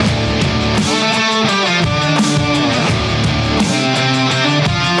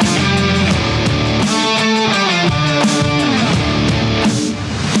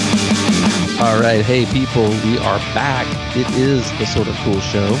right, hey people, we are back. It is the Sort of Cool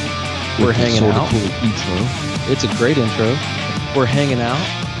Show. We're hanging out. Sort of Cool intro. It's a great intro. We're hanging out.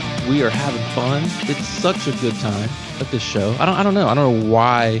 We are having fun. It's such a good time at this show. I don't know. I don't know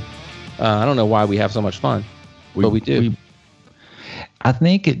why. I don't know why we have so much fun, but we do. I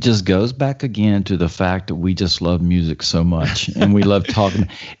think it just goes back again to the fact that we just love music so much and we love talking.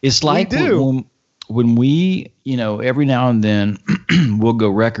 It's like when we, every now and then we'll go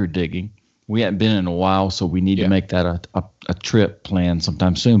record digging. We haven't been in a while, so we need to make that a trip plan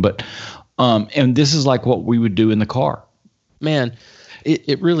sometime soon. But and this is like what we would do in the car. Man,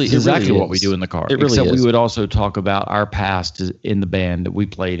 it really is exactly what we do in the car. It really Except is. we would also talk about our past in the band that we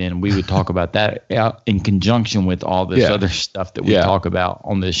played in. We would talk about that in conjunction with all this other stuff that we talk about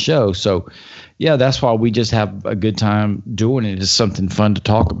on this show. So, yeah, that's why we just have a good time doing it. It's something fun to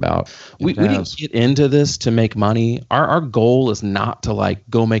talk about. We didn't get into this to make money. Our goal is not to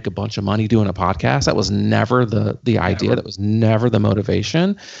go make a bunch of money doing a podcast. That was never the idea. That was never the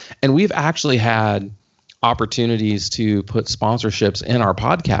motivation. And we've actually had opportunities to put sponsorships in our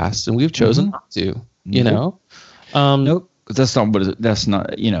podcasts, and we've chosen not to. Nope. That's not what. That's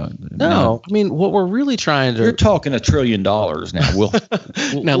not. No. I mean, what we're really trying to. You're talking $1 trillion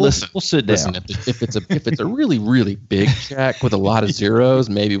now. Listen. We'll sit down. Listen, if it's a really really big check with a lot of zeros,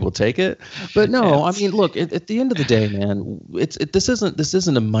 maybe we'll take it. But no, I mean, look. At the end of the day, man, this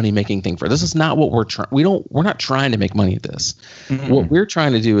isn't a money making thing for. This is not what we're trying. We're not trying to make money at this. Mm-hmm. What we're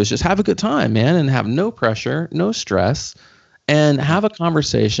trying to do is just have a good time, man, and have no pressure, no stress. And have a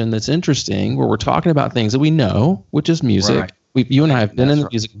conversation that's interesting where we're talking about things that we know, which is music. Right. You and I have been in the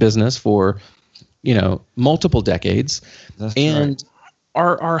music business for, multiple decades. That's and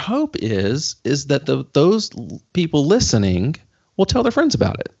our hope is that those people listening will tell their friends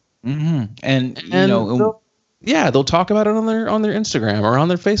about it. Mm-hmm. And they'll talk about it on their Instagram or on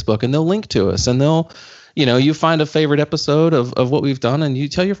their Facebook, and they'll link to us, and they'll, you find a favorite episode of what we've done, and you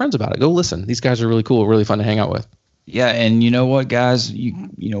tell your friends about it. Go listen. These guys are really cool, really fun to hang out with. Yeah, and you know what, guys?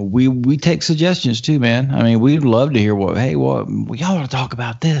 We take suggestions too, man. I mean, we'd love to hear y'all want to talk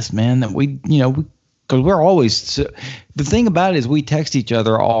about this, man. That because we're always the thing about it is we text each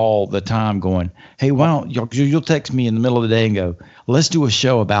other all the time, going, "Hey, why don't you'll text me in the middle of the day and go, let's do a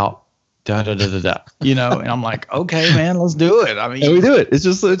show about da da da da da," and I'm like, okay, man, let's do it. I mean, and we do it. It's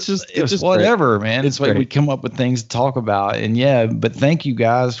just whatever, great. Man. It's like we come up with things to talk about, and but thank you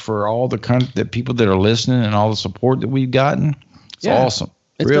guys for all the people that are listening and all the support that we've gotten. It's awesome.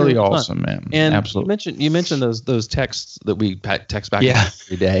 It's really awesome, man. And absolutely. You mentioned those texts that we text back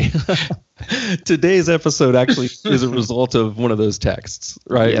every day. Today's episode actually is a result of one of those texts,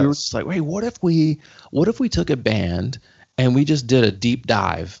 right? Yes. We were just like, wait, what if we took a band and we just did a deep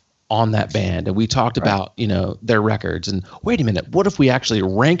dive on that band, and we talked about their records, and wait a minute, what if we actually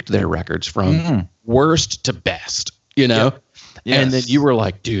ranked their records from worst to best? Yes. And then you were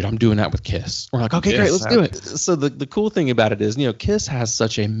like, dude, I'm doing that with Kiss. We're like, okay, great, let's do it. So the cool thing about it is, Kiss has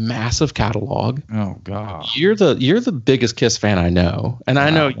such a massive catalog. Oh God, you're the biggest Kiss fan I know, and I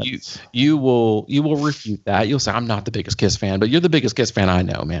know you will refute that. You'll say I'm not the biggest Kiss fan, but you're the biggest Kiss fan I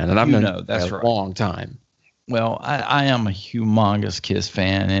know, man, and I've known you for a long time. Well, I am a humongous Kiss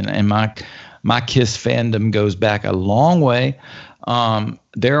fan, and my Kiss fandom goes back a long way.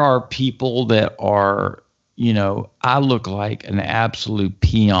 There are people that are, I look like an absolute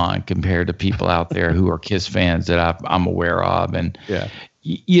peon compared to people out there who are Kiss fans that I'm aware of. And,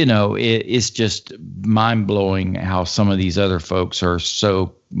 it's just mind blowing how some of these other folks are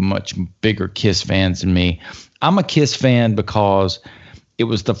so much bigger Kiss fans than me. I'm a Kiss fan because it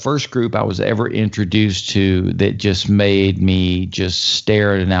was the first group I was ever introduced to that just made me just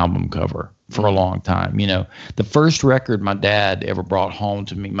stare at an album cover for a long time. The first record my dad ever brought home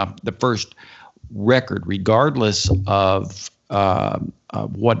to me, the first record, regardless of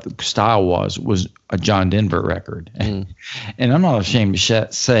what the style was a John Denver record. And I'm not ashamed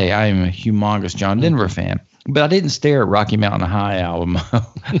to say I am a humongous John Denver fan. But I didn't stare at Rocky Mountain High album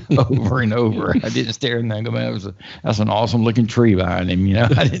over and over. I didn't stare and then go, man, that's an awesome looking tree behind him.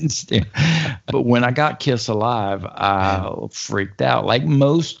 I didn't stare. But when I got Kiss Alive, I freaked out, like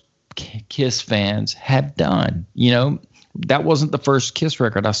most Kiss fans have done. That wasn't the first Kiss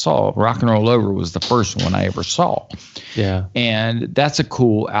record I saw. Rock and Roll Over was the first one I ever saw. Yeah, and that's a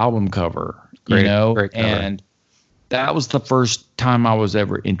cool album cover. Great cover. And that was the first time I was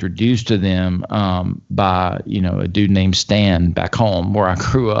ever introduced to them by, a dude named Stan back home where I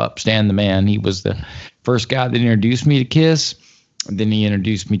grew up. Stan the Man, he was the first guy that introduced me to Kiss. And then he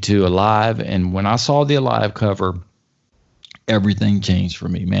introduced me to Alive. And when I saw the Alive cover, everything changed for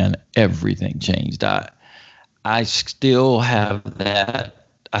me, man. Everything changed. I still have that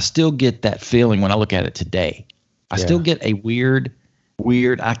still get that feeling when I look at it today. I still get a weird,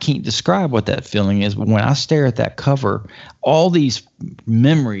 I can't describe what that feeling is, but when I stare at that cover, all these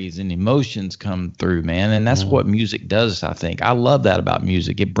memories and emotions come through, man. And that's what music does, I think. I love that about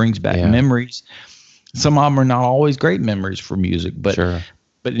music. It brings back memories. Some of them are not always great memories for music, but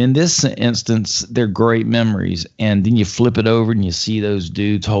but in this instance, they're great memories. And then you flip it over and you see those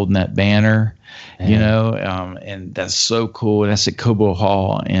dudes holding that banner, you know, and that's so cool. And that's at Cobo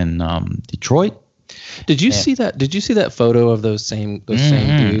Hall in Detroit. Did you see that? Did you see that photo of those same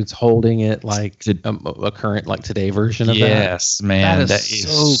dudes holding it like a current like today version of that? Yes, man, that is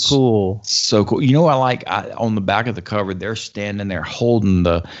so cool. So cool. You know, on the back of the cover, they're standing there holding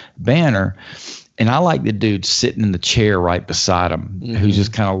the banner. And I like the dude sitting in the chair right beside him, who's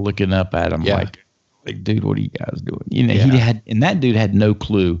just kind of looking up at him like, dude, what are you guys doing? You know, that dude had no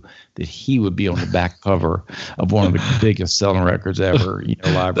clue that he would be on the back cover of one of the biggest selling records ever, you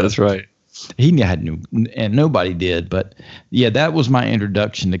know, live. That's right. He had and nobody did. But yeah, that was my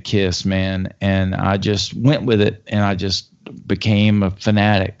introduction to Kiss, man. And I just went with it, and I just became a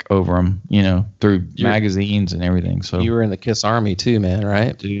fanatic over them, you know, through magazines and everything. So you were in the Kiss Army too, man,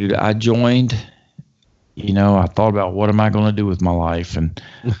 right? Dude, I joined. You know, I thought about what am I going to do with my life, and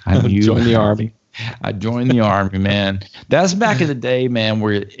I joined the Army. I joined the Army, man. That's back in the day, man.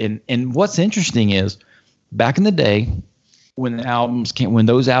 And what's interesting is, back in the day, when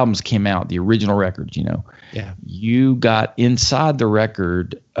those albums came out, the original records, you know, you got inside the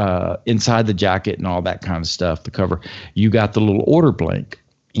record, inside the jacket and all that kind of stuff, the cover, you got the little order blank,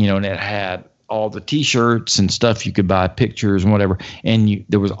 you know, and it had all the T-shirts and stuff you could buy, pictures and whatever. And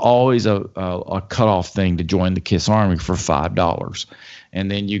there was always a cutoff thing to join the Kiss Army for $5. And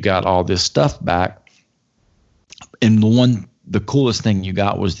then you got all this stuff back. And the coolest thing you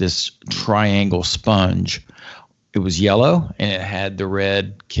got was this triangle sponge. It was yellow, and it had the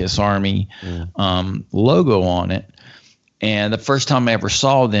red Kiss Army logo on it. And the first time I ever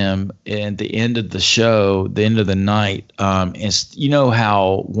saw them at the end of the show, the end of the night, is, you know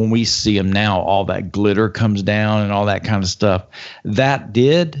how when we see them now, all that glitter comes down and all that kind of stuff. That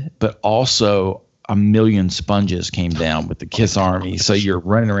did, but also a million sponges came down with the Kiss Army. So you're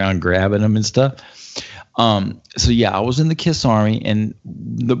running around grabbing them and stuff. So yeah, I was in the Kiss Army, and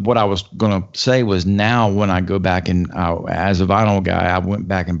what I was going to say was, now when I go back and as a vinyl guy, I went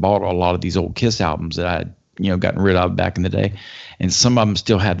back and bought a lot of these old Kiss albums that I had, you know, gotten rid of back in the day, and some of them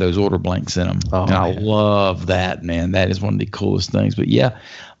still have those order blanks in them. And I love that, man. That is one of the coolest things. But yeah,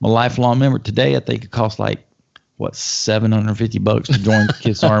 I'm a lifelong member. Today, I think it costs like $750 to join the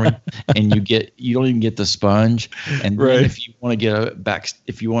Kiss Army, and you don't even get the sponge. And then if you want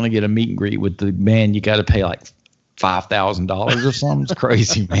to get a meet and greet with the band, you got to pay like $5,000 or something. It's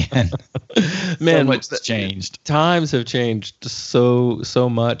crazy, man. Man, so much has changed. Times have changed so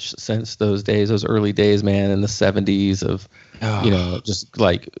much since those days, those early days, man, in the 70s of, you know, just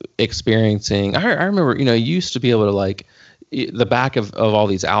like experiencing. I remember, you know, you used to be able to, like, the back of all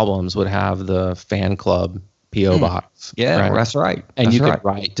these albums would have the fan club P.O. box. Yeah, right? That's right. And that's you could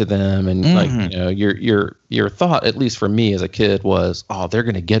write to them, and like, you know, your thought, at least for me as a kid, was, oh, they're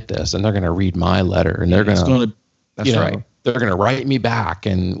going to get this, and they're going to read my letter, and they're going to, you know, they're going to write me back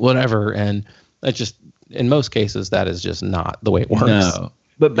and whatever. And that's just, in most cases, that is just not the way it works. No,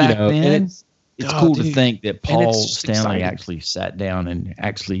 but back then, it's cool to dude, think that Paul Stanley exciting. actually sat down and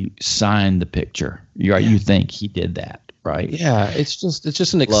actually signed the picture. You think he did that, right? Yeah, it's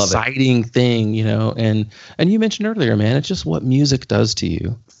just an exciting thing, you know. And you mentioned earlier, man, it's just what music does to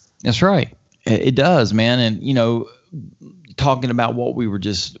you. That's right. It does, man. And, you know, talking about what we were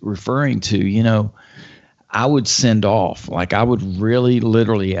just referring to, you know, I would send off, like, I would really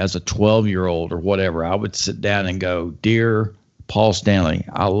literally, as a 12-year-old or whatever, I would sit down and go, "Dear Paul Stanley,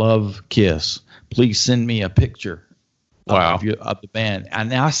 I love Kiss. Please send me a picture of the band."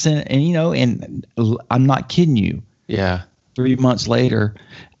 And I sent, and, you know, and I'm not kidding you. Yeah. 3 months later,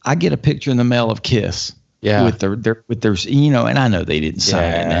 I get a picture in the mail of Kiss. Yeah. With their, you know, and I know they didn't sign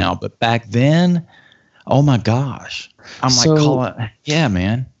it now, but back then, oh my gosh, I'm like calling, yeah,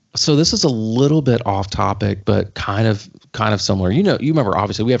 man. So this is a little bit off topic, but kind of similar. You know, you remember,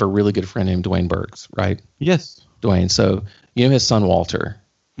 obviously, we have a really good friend named Dwayne Burks, right? Yes. Dwayne. So you know his son Walter,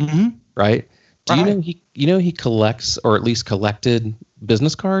 right? You know he collects, or at least collected,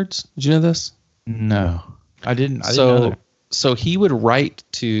 business cards? Did you know this? No, I didn't. Know that. So he would write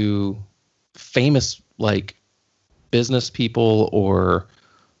to famous, like, business people, or,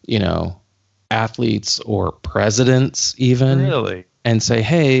 you know, athletes or presidents even. Really? And say,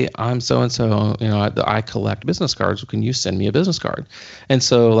 "Hey, I'm so and so. You know, I collect business cards. Can you send me a business card?" And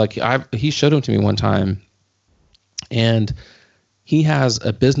so, like, he showed them to me one time, and he has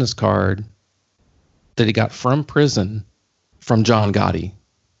a business card that he got from prison from John Gotti.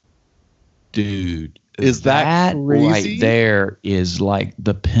 Dude, is that crazy? Right there is like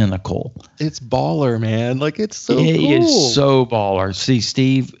the pinnacle. It's baller, man. Like, it's so it cool. It is so baller. See,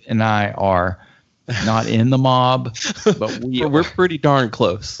 Steve and I are not in the mob, but we're pretty darn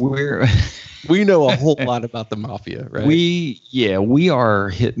close. We know a whole lot about the mafia, right? We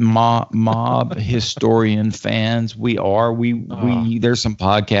are mob historian fans. We there's some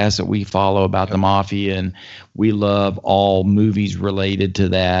podcasts that we follow about the mafia, and we love all movies related to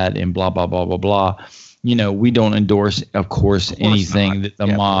that and blah blah blah blah blah. You know, we don't endorse, of course anything that the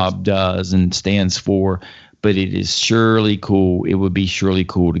mob does and stands for, but it is surely cool. It would be surely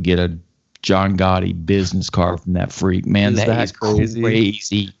cool to get a John Gotti business card from that freak, man. That is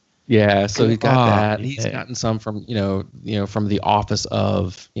crazy. Yeah, so he got that. He's gotten some from from the office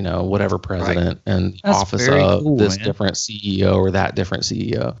of whatever president, and That's office of this different CEO or that different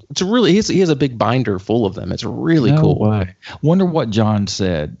CEO. It's really he has a big binder full of them. It's really cool. Way. Wonder what John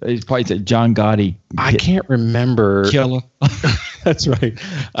said. He probably said John Gotti. I can't remember. Killer. That's right.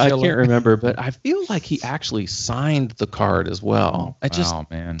 I can't remember, but I feel like he actually signed the card as well.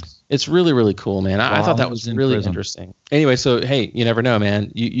 Man. It's really, really cool, man. I thought that was really interesting. Anyway, so hey, you never know,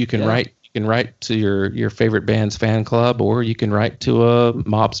 man. You can write to your favorite band's fan club, or you can write to a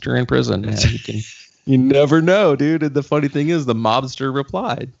mobster in prison. Man. You never know, dude. And the funny thing is, the mobster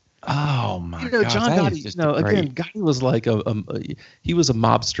replied. Oh my God! John Gotti. Again, Gotti was like he was a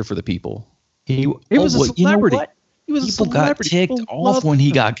mobster for the people. He was a celebrity. You know what? He was people got ticked off when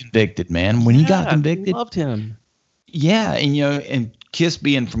he got convicted, man. When he got convicted, loved him. Yeah, and and Kiss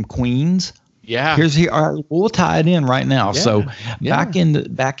being from Queens. Yeah. We'll tie it in right now. Yeah. So back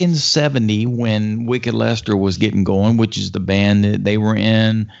in 70, when Wicked Lester was getting going, which is the band that they were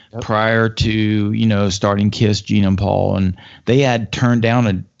in prior to starting Kiss, Gene and Paul, and they had turned down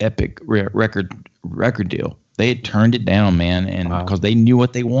an Epic record deal. They had turned it down, man, and because they knew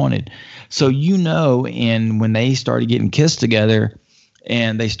what they wanted. So and when they started getting Kiss together,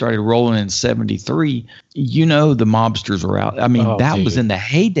 and they started rolling in 73, the mobsters were out. I mean, was in the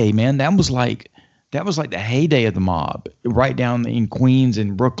heyday, man. That was like the heyday of the mob, right down in Queens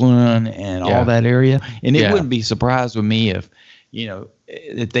and Brooklyn and all that area. And it wouldn't be surprised with me if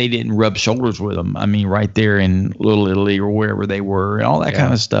they didn't rub shoulders with them. I mean, right there in Little Italy or wherever they were and all that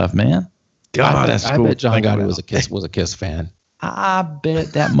kind of stuff, man. God, that's cool. I bet John Gotti was a Kiss fan. I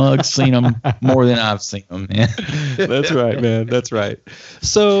bet that mug's seen them more than I've seen them, man. That's right, man. That's right.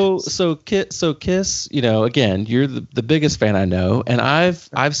 So Kiss, again, you're the biggest fan I know, and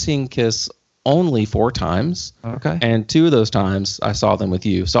I've seen Kiss only 4 times. Okay. And 2 of those times I saw them with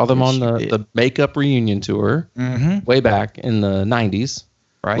you. Saw them on the Makeup reunion tour way back in the 90s.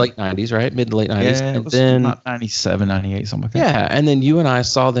 Right. Late 90s, right? Mid to late 90s. Yeah, and then not 97, 98, something like that. Yeah, and then you and I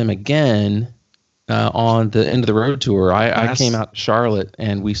saw them again on the End of the Road tour. I came out to Charlotte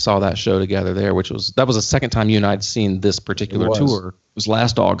and we saw that show together there, that was the second time you and I had seen this particular tour. It was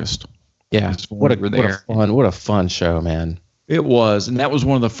last August. Yeah. What a fun show, man. It was, and that was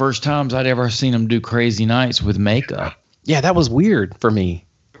one of the first times I'd ever seen them do Crazy Nights with makeup. Yeah, that was weird for me.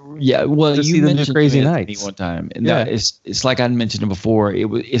 Yeah, well, you mentioned Crazy Nights one time, and it's like I mentioned it before.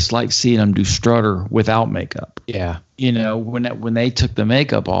 It's like seeing them do Strutter without makeup. Yeah, when they took the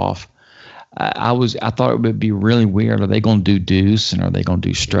makeup off, I thought it would be really weird. Are they going to do Deuce, and are they going to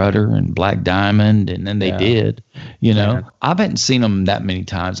do Strutter and Black Diamond? And then they did. I haven't seen them that many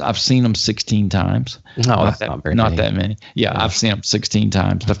times. I've seen them 16 times. No, that's not very many. That many. Yeah, I've seen them 16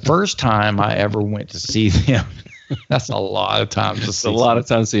 times. The first time I ever went to see them. That's a lot of times. It's a lot of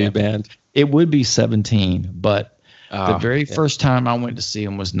times to see a band. It would be 17, but the very first time I went to see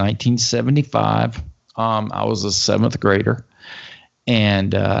them was 1975. I was a 7th grader,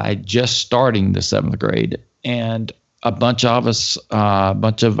 and I just starting the 7th grade, and a bunch of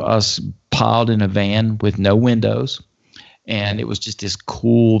us piled in a van with no windows, and it was just this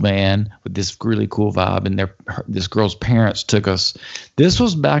cool van with this really cool vibe. And this girl's parents took us. This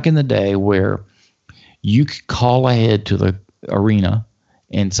was back in the day where you could call ahead to the arena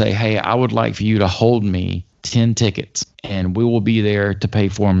and say, hey, I would like for you to hold me 10 tickets, and we will be there to pay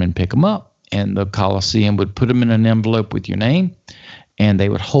for them and pick them up. And the Coliseum would put them in an envelope with your name, and they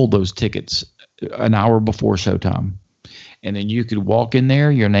would hold those tickets an hour before showtime. And then you could walk in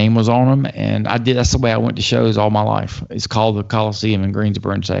there, your name was on them, and that's the way I went to shows all my life. It's called the Coliseum in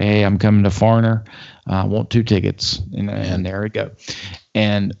Greensboro, and say, hey, I'm coming to Foreigner. I want 2 tickets. And there we go.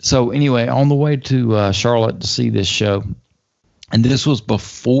 And so anyway, on the way to Charlotte to see this show, and this was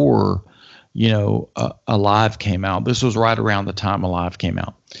before, Alive came out. This was right around the time Alive came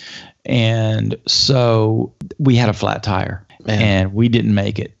out. And so we had a flat tire. Man. and we didn't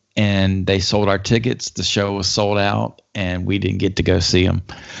make it. And they sold our tickets. The show was sold out, and we didn't get to go see them.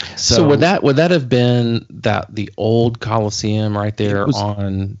 So would that have been the old Coliseum right there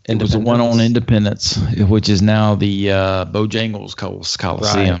on Independence? It was the one on Independence, which is now the Bojangles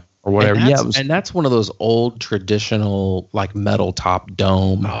Coliseum. Right. Or whatever. And that's one of those old traditional like metal top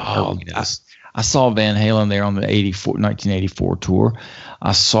dome arenas. I saw Van Halen there on the 1984 tour.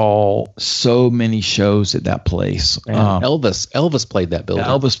 I saw so many shows at that place. Elvis played that building.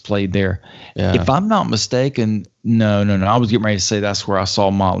 Elvis played there. Yeah. If I'm not mistaken, no. I was getting ready to say that's where I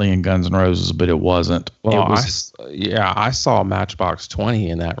saw Motley and Guns N' Roses, but it wasn't. Well, I saw Matchbox 20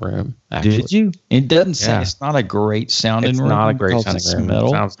 in that room. Actually. Did you? It doesn't sound. It's not a great sounding room. It's not a great sounding room. Metal.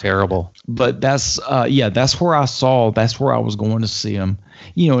 It sounds terrible. But that's that's where I saw. That's where I was going to see them.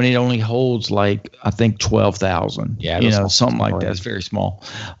 And it only holds like I think 12,000. Yeah, something like that. It's very small.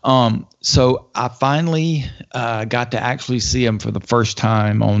 So I finally got to actually see them for the first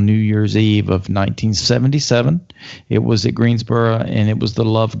time on New Year's Eve of 1977. It was at Greensboro, and it was the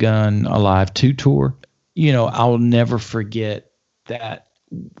Love Gun Alive 2 tour. I'll never forget that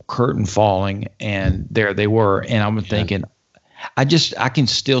curtain falling, and there they were, and I'm thinking, I can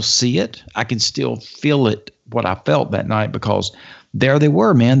still see it. I can still feel it. What I felt that night, because there they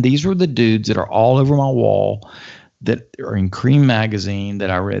were, man. These were the dudes that are all over my wall, that are in Cream magazine that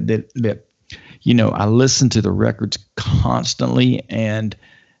I read. That I listened to the records constantly, and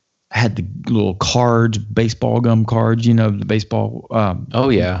had the little cards, baseball gum cards. The baseball.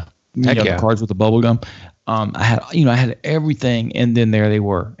 The cards with the bubble gum. I had everything, and then there they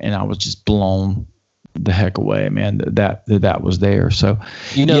were, and I was just blown the heck away, man. That was there. So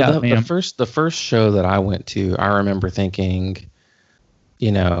the first show that I went to, I remember thinking,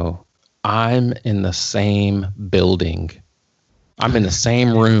 I'm in the same building, I'm in the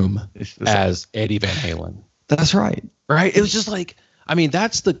same room as Eddie Van Halen. That's right. It was just like,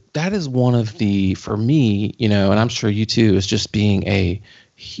 that is one of the, for me, and I'm sure you too, is just being a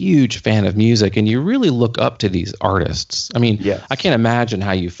huge fan of music, and you really look up to these artists. Yes. I can't imagine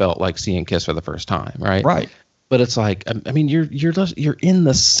how you felt like seeing Kiss for the first time, right? Right. But it's like, you're in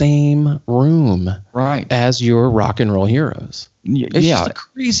the same room, right, as your rock and roll heroes. It's just the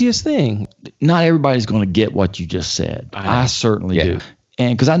craziest thing. Not everybody's going to get what you just said. I certainly do.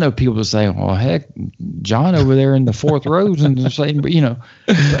 And because I know people will say, well, heck, John over there in the fourth row, and saying, but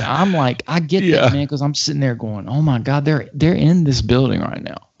I'm like, I get that, man, because I'm sitting there going, oh my God, they're in this building right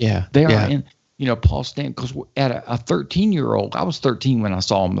now. Yeah, they are in. Paul Stanley, because at a 13-year-old, I was 13 when I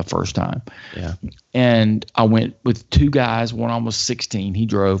saw him the first time. Yeah, and I went with two guys. One almost 16. He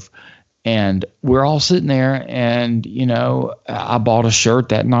drove, and we're all sitting there. And I bought a shirt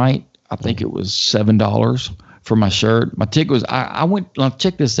that night. I think it was $7. For my shirt. My ticket was, I went,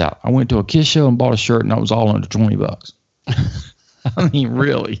 check this out. I went to a Kiss show and bought a shirt, and that was all under $20.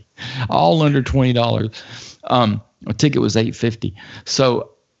 Really, all under $20. My ticket was $8.50.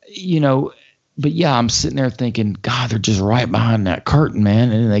 So, but yeah, I'm sitting there thinking, God, they're just right behind that curtain,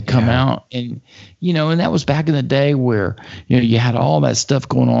 man. And then they come out, and and that was back in the day where you had all that stuff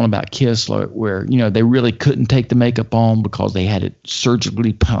going on about Kiss, like where they really couldn't take the makeup on because they had it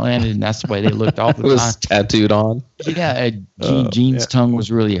surgically planted, and that's the way they looked all the time. It was tattooed on. Yeah, Gene's tongue was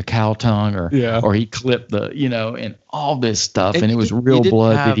really a cow tongue, or he clipped and all this stuff, and it was real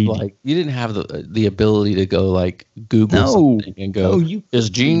blood. You didn't have the ability to go like Google something and go, is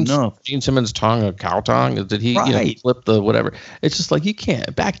Gene Simmons' tongue a cow tongue? Did he flip the whatever? It's just like, you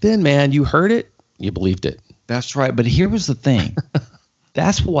can't. Back then, man, you heard it, you believed it. That's right. But here was the thing.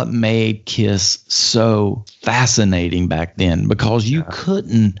 That's what made Kiss so fascinating back then, because you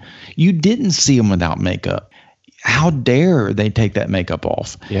didn't see them without makeup. How dare they take that makeup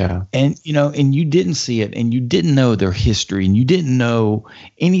off? Yeah. And, and you didn't see it, and you didn't know their history, and you didn't know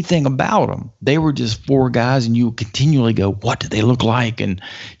anything about them. They were just four guys, and you would continually go, what do they look like? And,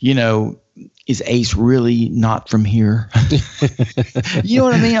 is Ace really not from here? You know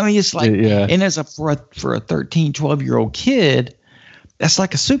what I mean? It's like, and for a 13, 12-year-old kid, that's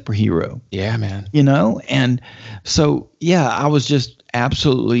like a superhero. Yeah, man. And so, I was just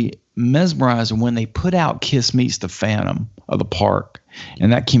absolutely mesmerized when they put out Kiss Meets the Phantom of the Park,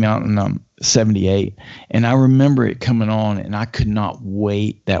 and that came out in 78. And I remember it coming on, and I could not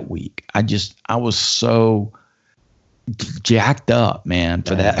wait that week. I was so jacked up, man,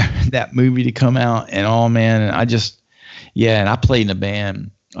 for that movie to come out. And man, and and I played in a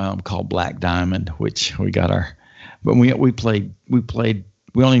band called Black Diamond, which we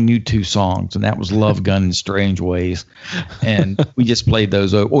only knew two songs, and that was Love Gun and Strange Ways. And we just played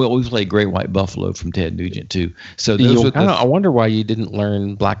those. Well, we played Great White Buffalo from Ted Nugent too. So those I wonder why you didn't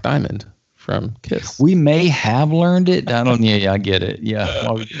learn Black Diamond from Kiss. We may have learned it. I don't. Yeah, I get it. Yeah,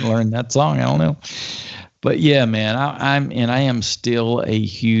 well, we learned that song. I don't know. But yeah, man, I am still a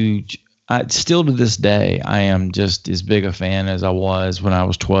huge. Still to this day, I am just as big a fan as I was when I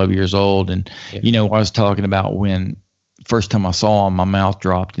was 12 years old. And I was talking about when first time I saw him, my mouth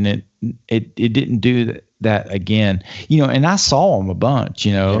dropped, and it didn't do that again. And I saw him a bunch,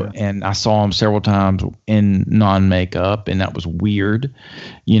 and I saw him several times in non-makeup, and that was weird,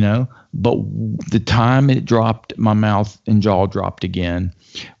 But the time it dropped, my mouth and jaw dropped again,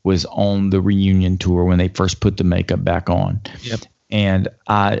 was on the reunion tour when they first put the makeup back on. Yep. And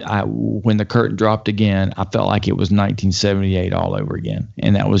I when the curtain dropped again, I felt like it was 1978 all over again.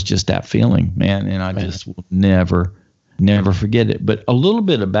 And that was just that feeling, man. And I just will never forget it. But a little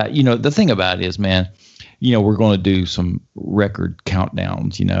bit about, the thing about it is, man, we're going to do some record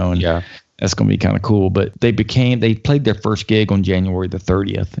countdowns, and that's going to be kind of cool. But they played their first gig on January the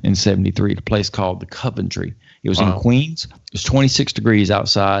 30th in 73 at a place called the Coventry. It was in Queens. It was 26 degrees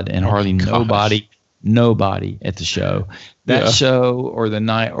outside and hardly nobody at the show. That show or the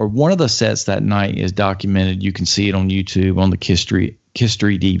night or one of the sets that night is documented. You can see it on YouTube on the Kiss Street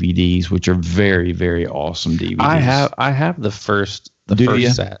DVDs, which are very, very awesome DVDs. I have the first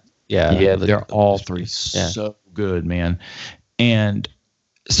set. Yeah, they're all three so good, man. And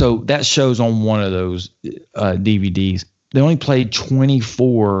so that show's on one of those DVDs. They only played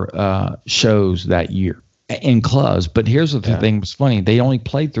 24 shows that year in clubs. But here's the thing was funny. They only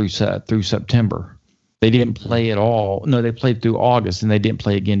played through September. They didn't play at all. No, they played through August, and they didn't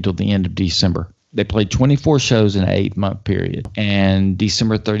play again until the end of December. They played 24 shows in an 8-month period. And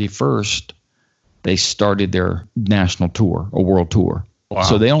December 31st, they started their national tour, a world tour. Wow.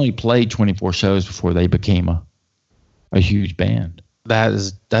 So they only played 24 shows before they became a huge band.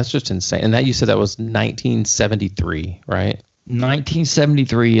 That's just insane. And that you said that was 1973, right?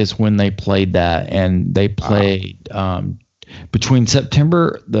 1973 is when they played that, and they played between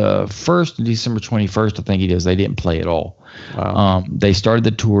September the 1st and December 21st, I think it is. They didn't play at all. Wow. They started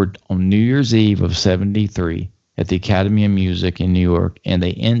the tour on New Year's Eve of 73 at the Academy of Music in New York, and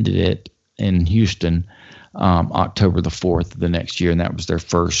they ended it in Houston October the 4th the next year, and that was their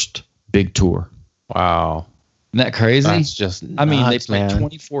first big tour. Wow. Isn't that crazy? That's just nuts, they played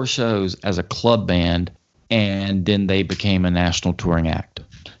 24 shows as a club band, and then they became a national touring act.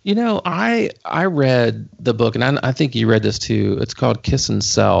 I read the book, and I think you read this too. It's called Kiss and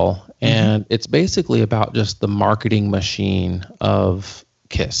Sell, and it's basically about just the marketing machine of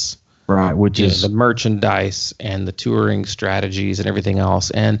Kiss. Right, which is the merchandise and the touring strategies and everything else.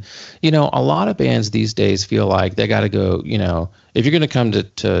 And, a lot of bands these days feel like they got to go, if you're going to come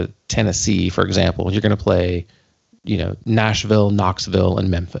to Tennessee, for example, you're going to play, Nashville, Knoxville, and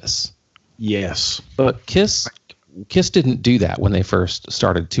Memphis. Yes. But Kiss didn't do that when they first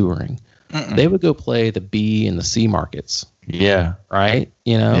started touring. They would go play the B and the C markets. Yeah. Right?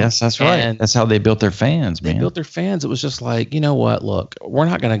 Yes, that's right. And that's how they built their fans, man. They built their fans. It was just like, you know what? Look, we're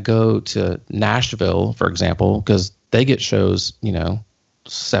not going to go to Nashville, for example, because they get shows,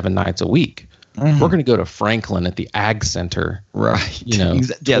 7 nights a week. We're going to go to Franklin at the Ag Center. Right.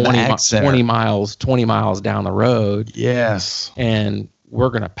 20 miles down the road. Yes. And we're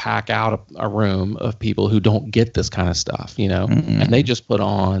going to pack out a room of people who don't get this kind of stuff, and they just put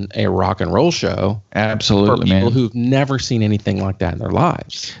on a rock and roll show. Absolutely, for people man. who've never seen anything like that in their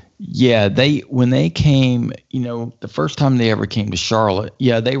lives. Yeah, when they came, the first time they ever came to Charlotte,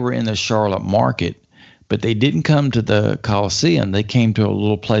 they were in the Charlotte market, but they didn't come to the Coliseum. They came to a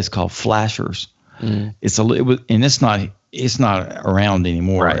little place called Flashers. It's not around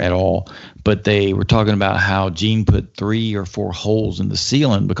anymore at all. But they were talking about how Gene put 3 or 4 holes in the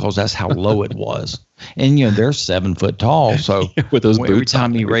ceiling because that's how low it was. And they're 7 foot tall, so with those boots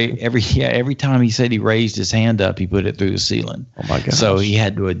every time he said he raised his hand up, he put it through the ceiling. Oh my gosh. So he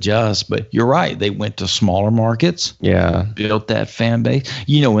had to adjust. But you're right; they went to smaller markets. Yeah, built that fan base.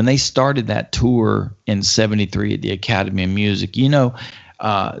 When they started that tour in '73 at the Academy of Music,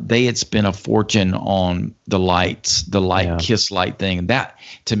 they had spent a fortune on the lights, Kiss light thing. That,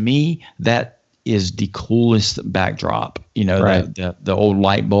 to me, that is the coolest backdrop. The old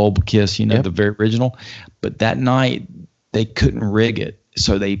light bulb Kiss, the very original. But that night they couldn't rig it,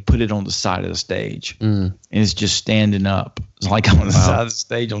 so they put it on the side of the stage, and it's just standing up. It's like on the side of the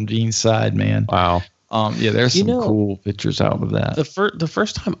stage on Gene's side, man. Wow. There's some cool pictures out of that. The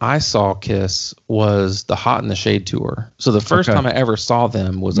first time I saw Kiss was the Hot in the Shade tour. So the first time I ever saw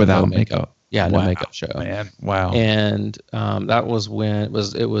them was without a no makeup. Yeah, no makeup show. Man, wow. And that was when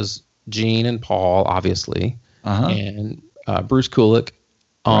it was Gene and Paul, obviously, and Bruce Kulick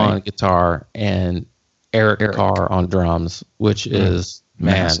on guitar and Eric Carr on drums, which is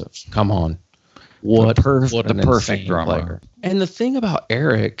Man, Massive. come on. What the an perfect insane drummer. player. And the thing about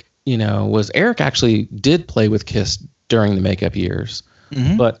Eric, was Eric actually did play with Kiss during the makeup years,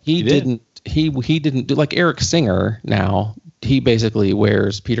 but he didn't do like Eric Singer now. He basically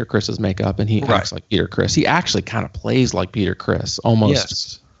wears Peter Criss's makeup and he acts like Peter Criss. He actually kind of plays like Peter Criss almost.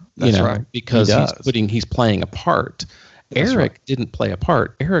 Yes, that's right. Because he's playing a part. That's Eric didn't play a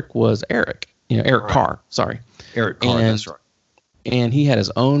part. Eric was Eric. Eric Carr. Sorry, Eric Carr. That's right. And he had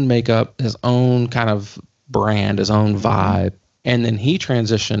his own makeup, his own kind of brand, his own vibe. And then he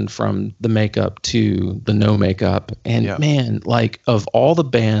transitioned from the makeup to the no makeup. And man, like of all the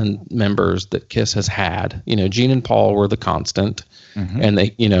band members that Kiss has had, Gene and Paul were the constant. And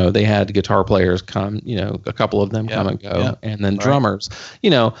they had guitar players come, a couple of them come and go. And then drummers,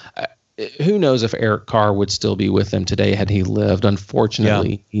 who knows if Eric Carr would still be with them today had he lived.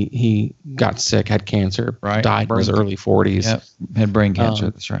 Unfortunately, he got sick, had cancer, died in his early 40s. Yep. Had brain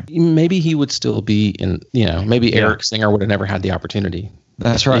cancer. That's right. Maybe he would still be maybe Eric Singer would have never had the opportunity.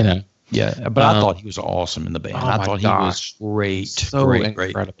 That's right. Yeah, but I thought he was awesome in the band. I thought he was great. So great,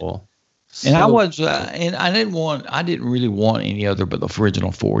 incredible. And I was, and I didn't really want any other but the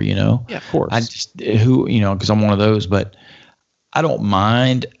original four, Yeah, of course. I just, because I'm one of those, but I don't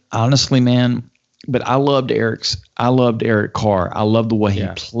mind, honestly, man. But I loved Eric Carr. I loved the way he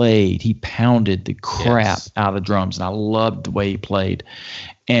played. He pounded the crap out of drums, and I loved the way he played.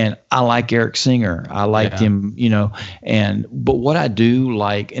 And I like Eric Singer. I liked him, but what I do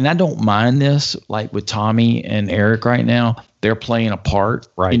like, and I don't mind this, like with Tommy and Eric right now, they're playing a part,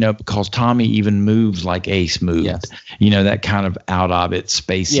 because Tommy even moves like Ace moved, that kind of out of it,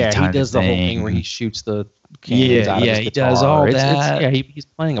 spacey type of thing. Yeah, he does the whole thing where he shoots the cannons out of his guitar. He does all that. He's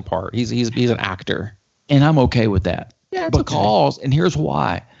playing a part. He's an actor. And I'm okay with that. Yeah, it's and here's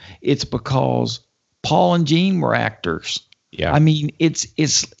why. It's because Paul and Gene were actors. Yeah. I mean, it's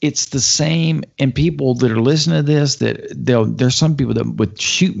the same, and people that are listening to this, there's some people that would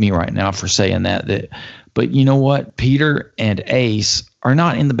shoot me right now for saying that, but you know what? Peter and Ace are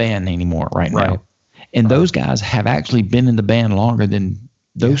not in the band anymore right now. And those guys have actually been in the band longer than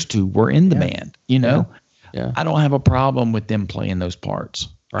those two were in the band, Yeah. I don't have a problem with them playing those parts.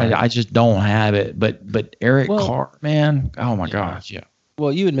 Right. I just don't have it. But Eric Carr, man, oh my gosh, yeah.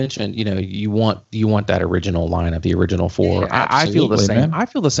 Well, you had mentioned, you want that original line of the original four. Yeah, I feel the same. Man. I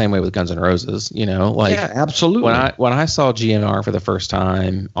feel the same way with Guns N' Roses. Absolutely. When I saw GNR for the first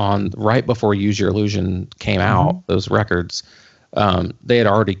time right before Use Your Illusion came out, those records, they had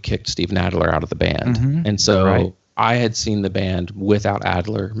already kicked Steve Adler out of the band, and so I had seen the band without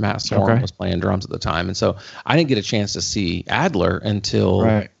Adler. Matt Sorum was playing drums at the time, and so I didn't get a chance to see Adler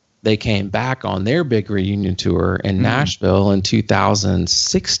until they came back on their big reunion tour in Nashville in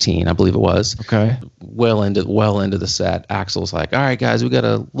 2016, I believe it was. Okay. Well into the set, Axl's like, "All right, guys, we got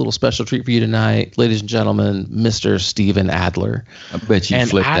a little special treat for you tonight, ladies and gentlemen, Mr. Steven Adler." I bet you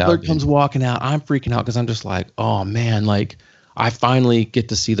flipped out. And Adler comes walking out. I'm freaking out because I'm just like, "Oh man, like." I finally get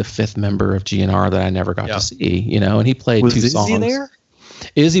to see the fifth member of GNR that I never got to see, and he played two songs. Was Izzy there?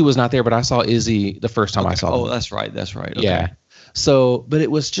 Izzy was not there, but I saw Izzy the first time I saw him. Oh, that's right. Okay. Yeah. So, but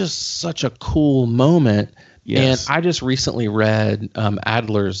it was just such a cool moment. Yes. And I just recently read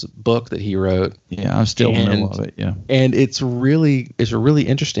Adler's book that he wrote. Yeah, I'm still in the middle of it. Yeah. And it's really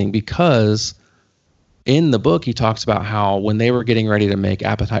interesting because in the book he talks about how when they were getting ready to make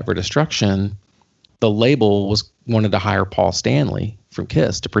Appetite for Destruction, the label wanted to hire Paul Stanley from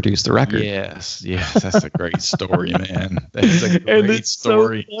Kiss to produce the record. Yes, that's a great story, man. That's a great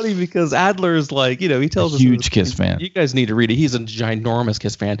story. So funny because Adler is like, he tells us huge Kiss fan. You guys need to read it. He's a ginormous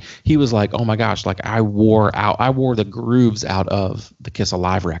Kiss fan. He was like, "Oh my gosh, like I wore the grooves out of the Kiss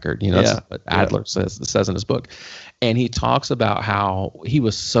Alive record." That's what Adler says in his book, and he talks about how he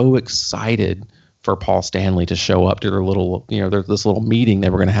was so excited for Paul Stanley to show up to their little, this little meeting they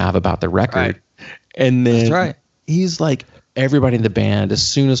were going to have about the record. Right. And then that's right. He's like, everybody in the band, as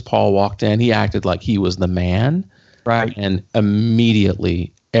soon as Paul walked in, he acted like he was the man. Right. And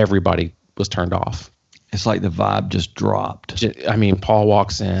immediately everybody was turned off. It's like the vibe just dropped. I mean, Paul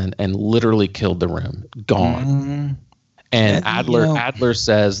walks in and literally killed the room. Gone. Mm-hmm. And Adler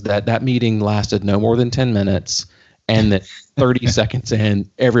says that meeting lasted no more than 10 minutes. And that 30 seconds in,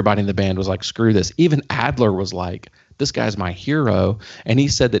 everybody in the band was like, "Screw this." Even Adler was like, "This guy's my hero." And he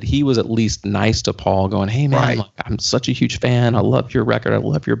said that he was at least nice to Paul, going, "Hey, man, like, I'm such a huge fan. I love your record. I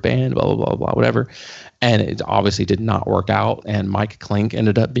love your band, blah, blah, blah, blah, whatever." And it obviously did not work out. And Mike Klink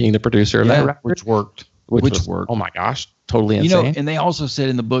ended up being the producer of that record. Which worked. Which worked. Oh, my gosh. Totally insane. And they also said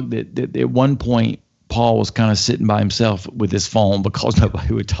in the book that at one point, Paul was kind of sitting by himself with his phone because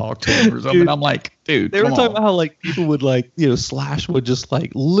nobody would talk to him or something. Dude, I'm like, dude, they were talking about how like people would like, Slash would just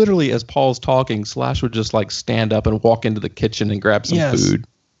like literally as Paul's talking, Slash would just like stand up and walk into the kitchen and grab some food.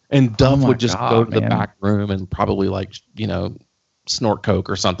 And Duff would just go to the back room and probably like, snort coke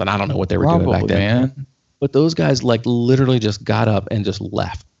or something. I don't know what they were doing back then. Man. But those guys like literally just got up and just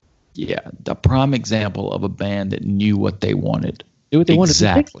left. Yeah, the prime example of a band that knew what they wanted. Knew what they wanted.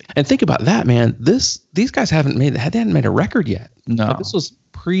 Exactly. And think about that, man. These guys hadn't made a record yet. No, like, this was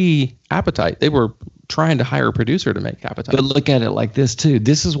pre-Appetite. They were trying to hire a producer to make Appetite. But look at it like this too.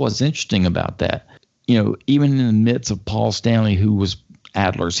 This is what's interesting about that. Even in the midst of Paul Stanley, who was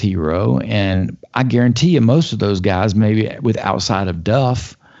Adler's hero, and I guarantee you, most of those guys, maybe with outside of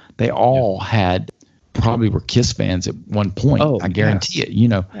Duff, they all had. Probably were Kiss fans at one point. I guarantee it.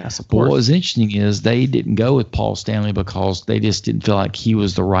 Yes, of but course. what was interesting is they didn't go with Paul Stanley because they just didn't feel like he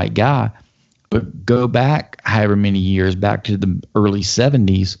was the right guy. But go back however many years, back to the early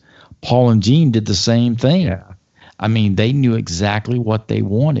 70s, Paul and Gene did the same thing. Yeah. I mean, they knew exactly what they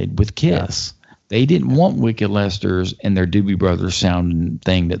wanted with Kiss. Yeah. They didn't want Wicked Lester's and their Doobie Brothers sounding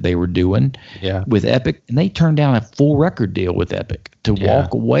thing that they were doing with Epic. And they turned down a full record deal with Epic to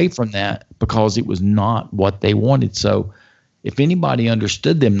walk away from that because it was not what they wanted. So if anybody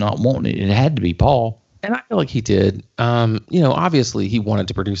understood them not wanting it, it had to be Paul. And I feel like he did. Obviously he wanted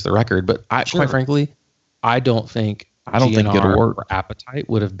to produce the record, but quite frankly, I don't think it'll work. Or Appetite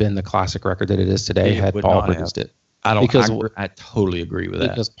would have been the classic record that it is today had Paul produced it. I totally agree with that.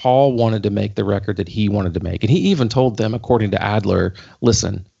 Because Paul wanted to make the record that he wanted to make. And he even told them, according to Adler,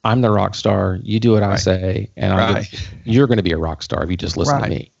 listen, I'm the rock star. You do what I say. And you're going to be a rock star if you just listen to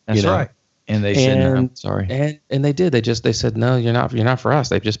me. That's right. And they said, no, sorry. And they did. They said, no, you're not for us.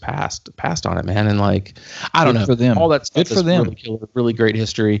 They've just passed on it, man. And like, I don't know. For them. All that stuff Good for them. Really killer, really great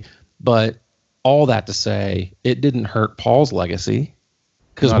history. But all that to say, it didn't hurt Paul's legacy.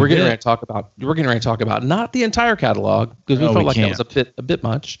 Because we're getting ready to talk about not the entire catalog, because we felt like that was a bit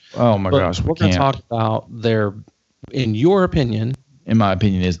much. Oh my gosh, we're going to talk about their, in your opinion. In my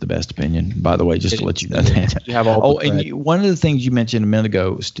opinion, is the best opinion. By the way, just to let you know that. You have all. One of the things you mentioned a minute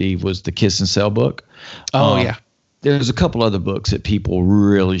ago, Steve, was the Kiss and Sell book. Yeah. There's a couple other books that people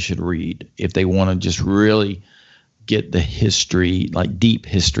really should read if they want to just really get the history, like deep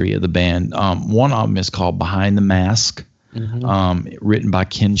history of the band. One of them is called Behind the Mask. Written by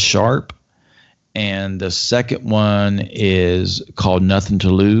Ken Sharp, and the second one is called Nothing to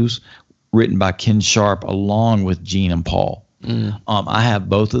Lose, written by Ken Sharp along with Gene and Paul. I have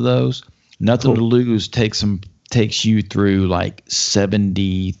both of those. Nothing to Lose takes you through like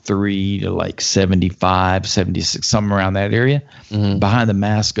 73 to like 75, 76, somewhere around that area. Behind the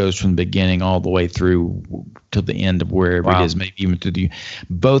Mask goes from the beginning all the way through to the end of wherever it is, maybe even through the.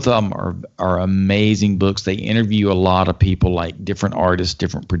 Both of them are amazing books. They interview a lot of people, like different artists,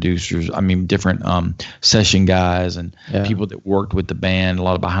 different producers. I mean, different session guys and people that worked with the band. A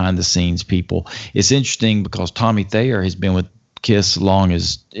lot of behind the scenes people. It's interesting because Tommy Thayer has been with Kiss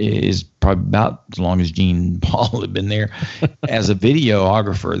is probably about as long as Gene and Paul have been there as a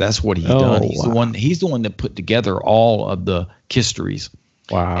videographer. That's what he's done. He's the one that put together all of the Kisstories.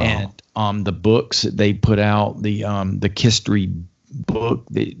 Wow. And the books that they put out, the Kisstory book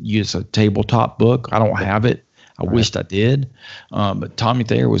that is a tabletop book. I don't have it. I wished I did. But Tommy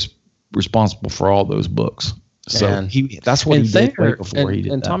Thayer was responsible for all those books. So that's what he did right before he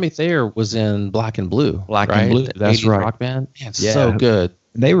did that. And Tommy Thayer was in Black and Blue. Black and Blue, that's right. Rock band. Man, so good.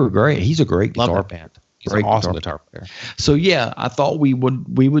 They were great. He's a great guitar band. He's an awesome guitar player. So I thought we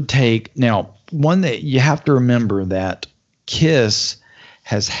would take now one that you have to remember that Kiss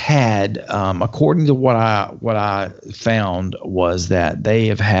has had, according to what I found, was that they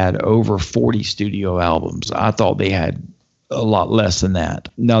have had over 40 studio albums. I thought they had a lot less than that.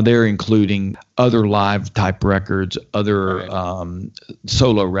 Now they're including other live type records, other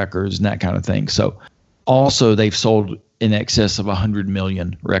solo records, and that kind of thing. So also they've sold in excess of 100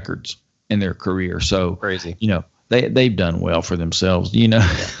 million records in their career. So crazy. They've done well for themselves.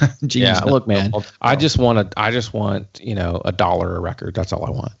 Look, man, I just want $1 a record. That's all I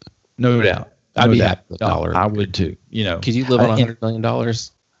want. No doubt. I'd be happy with $1. I would too. Could you live on $100 million?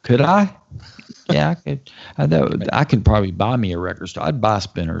 Could I? Yeah, I could. I could probably buy me a record store. I'd buy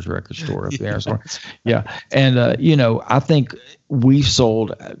Spinner's record store up there. Yeah, and I think we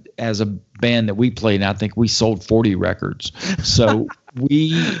sold as a band that we played. I think we sold 40 records. So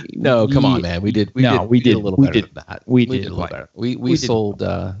come on, man. We did a little better than that. We did a little better. We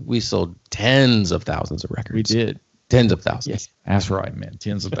sold tens of thousands of records. We did. Tens of thousands. Yes, that's right, man.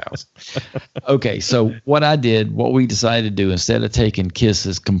 Tens of thousands. Okay, so what we decided to do, instead of taking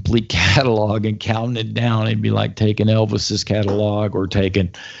Kiss's complete catalog and counting it down, it'd be like taking Elvis's catalog or taking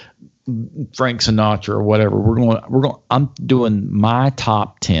Frank Sinatra or whatever. I'm doing my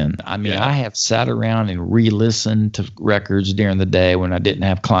top 10. I mean, I have sat around and re-listened to records during the day when I didn't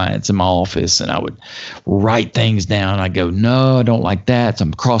have clients in my office, and I would write things down. I go, no, I don't like that. So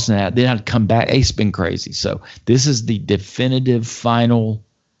I'm crossing that out. Then I'd come back. It's been crazy. So this is the definitive final.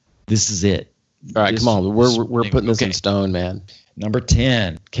 This is it. All right, come on. We're putting this in stone, man. Number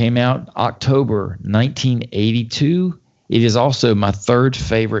 10 came out October 1982. It is also my third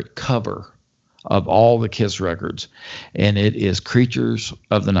favorite cover of all the Kiss records, and it is Creatures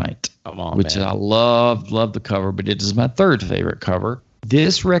of the Night, which I love the cover, but it is my third favorite cover.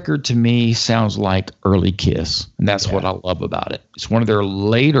 This record to me sounds like early Kiss, and that's what I love about it. It's one of their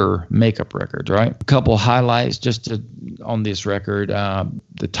later makeup records, right? A couple highlights on this record.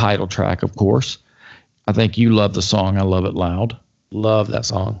 The title track, of course. I think you love the song, I Love It Loud. Love that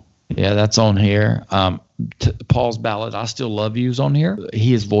song. Yeah, that's on here. Paul's ballad, I Still Love You, is on here.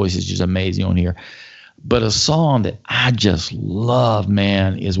 His voice is just amazing on here. But a song that I just love,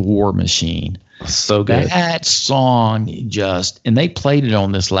 man, is War Machine. So good. That song and they played it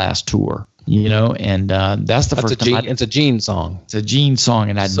on this last tour, and that's the first time. It's a Gene song. It's a Gene song,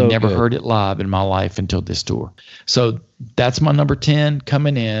 and I'd never heard it live in my life until this tour. So that's my number 10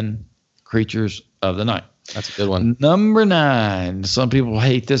 coming in, Creatures of the Night. That's a good one. Number 9. Some people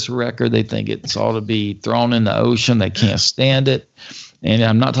hate this record. They think it's ought to be thrown in the ocean. They can't stand it. And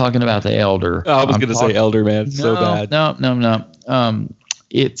I'm not talking about the Elder. Oh, I was going to say Elder, man. So bad. No.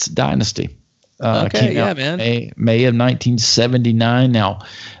 It's Dynasty. Okay, yeah, man. May of 1979. Now,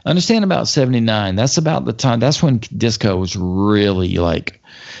 understand about 79. That's about the time. That's when disco was really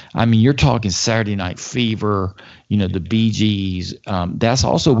you're talking Saturday Night Fever, the Bee Gees. That's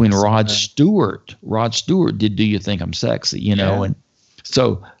also when Rod Stewart did Do You Think I'm Sexy, and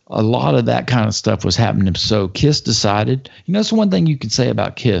so a lot of that kind of stuff was happening. So Kiss decided, that's one thing you could say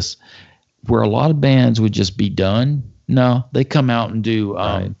about Kiss, where a lot of bands would just be done. No, they come out and do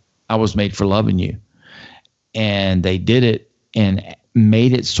I Was Made for Loving You. And they did it and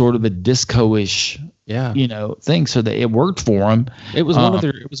made it sort of a disco-ish thing, so that it worked for them. It was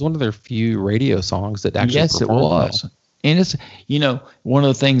one of their few radio songs that actually it was. Well. And it's one of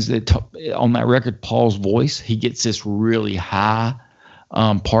the things that on that record, Paul's voice, he gets this really high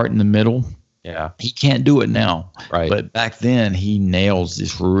part in the middle. Yeah, he can't do it now, right? But back then he nails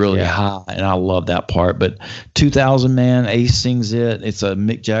this really high, and I love that part. But 2000, man, Ace sings it. It's a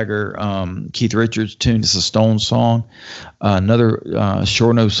Mick Jagger, Keith Richards tune. It's a Stones song. Another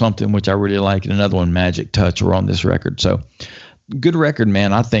Sure Know Something, which I really like, and another one, Magic Touch, are on this record. So good record,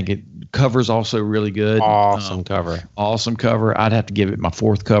 man. I think it covers also really good. Awesome cover. I'd have to give it my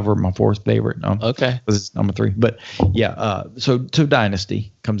fourth favorite. Okay, because it's number 3. But so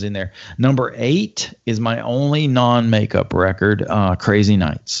Dynasty comes in there. Number 8 is my only non-makeup record, Crazy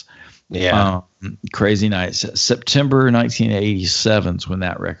Nights. Yeah. Crazy Nights. September 1987 is when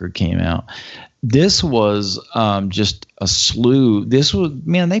that record came out. This was just a slew. They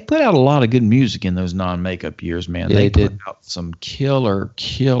put out a lot of good music in those non-makeup years, man. Yeah, they put out some killer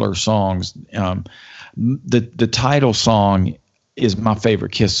songs. The title song is my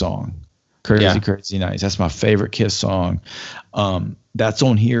favorite Kiss song. Crazy Nights. That's my favorite Kiss song. That's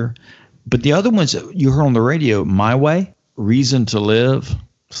on here. But the other ones you heard on the radio, My Way, Reason to Live,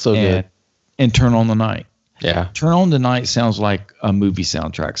 good, and Turn on the Night. Yeah. Turn on the Night sounds like a movie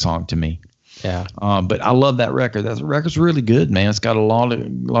soundtrack song to me. Yeah. But I love that record. That record's really good, man. It's got a lot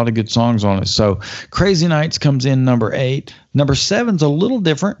of good songs on it. So Crazy Nights comes in number 8. Number 7's a little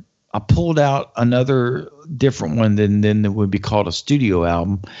different. I pulled out another different one than it would be called a studio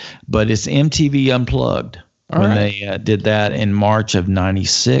album, but it's MTV Unplugged. They did that in March of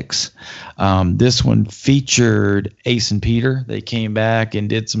 96. This one featured Ace and Peter. They came back and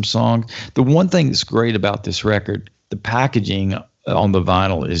did some songs. The one thing that's great about this record, the packaging on the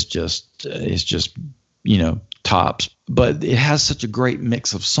vinyl is just tops, but it has such a great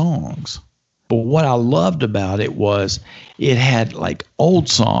mix of songs. But what I loved about it was it had like old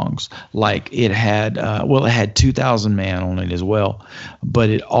songs, like it had 2000 Man on it as well, but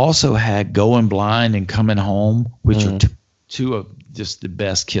it also had Going Blind and Coming Home, which are two of just the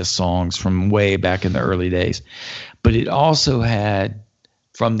best Kiss songs from way back in the early days. But it also had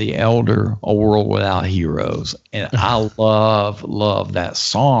from the Elder, A World Without Heroes. And I love that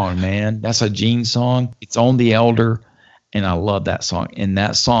song, man. That's a Gene song. It's on the Elder, and I love that song. And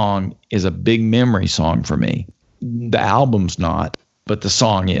that song is a big memory song for me. The album's not, but the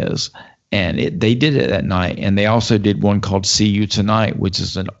song is. they did it that night, and they also did one called "See You Tonight," which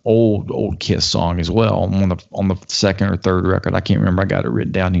is an old Kiss song as well on the second or third record. I can't remember. I got it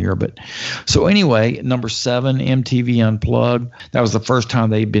written down here. But so anyway, number 7, MTV Unplugged. That was the first time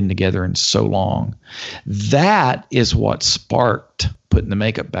they'd been together in so long. That is what sparked putting the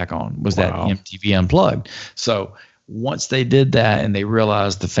makeup back on. Was that MTV Unplugged? So once they did that, and they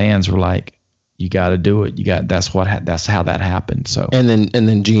realized the fans were like, you got to do it. That's how that happened. So and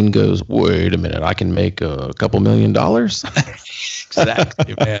then Gene goes, wait a minute, I can make a couple $1 million.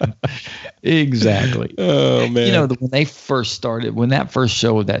 Exactly, man. Exactly. Oh man. You know, when they first started, when that first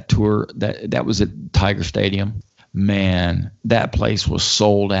show of that tour, that was at Tiger Stadium, man, that place was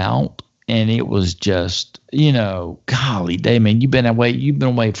sold out, and it was just, you know, golly day, man, you've been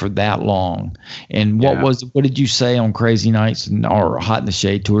away for that long. And what did you say on Crazy Nights or Hot in the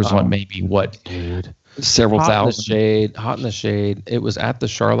Shade tours? Dude, several thousand. Hot in the Shade. It was at the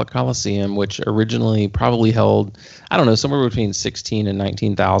Charlotte Coliseum, which originally probably held, I don't know, somewhere between 16 and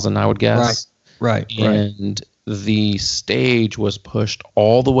 19,000, I would guess. Right. And the stage was pushed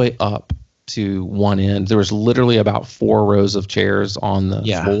all the way up to one end. There was literally about 4 rows of chairs on the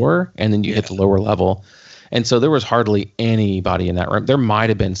floor, and then you hit the lower level. And so there was hardly anybody in that room. There might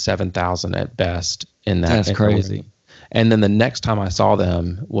have been 7,000 at best in that. That's crazy. Room. And then the next time I saw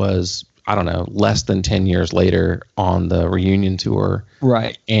them was, I don't know, less than 10 years later on the reunion tour.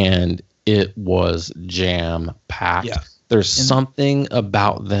 Right. And it was jam packed. Yeah. There's something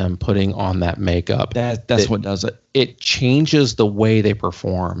about them putting on that makeup. That's what does it. It changes the way they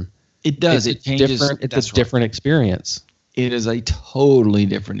perform. It does. It changes. It's a different experience. It is a totally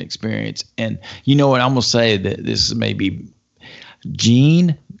different experience. And you know what? I'm going to say that this is maybe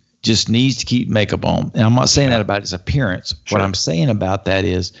Gene just needs to keep makeup on. And I'm not saying that about his appearance. Sure. What I'm saying about that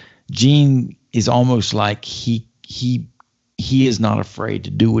is Gene is almost like he is not afraid to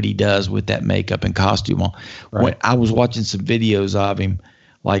do what he does with that makeup and costume on. Right. When I was watching some videos of him,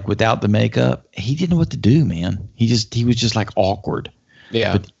 like without the makeup, he didn't know what to do, man. He was just like awkward.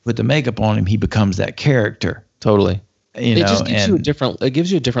 Yeah. But with the makeup on him, he becomes that character. Totally. It just gives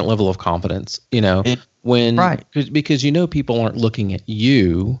you a different level of confidence, you know, because you know people aren't looking at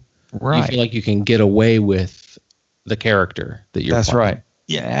you. Right. You feel like you can get away with the character that you're playing. Right.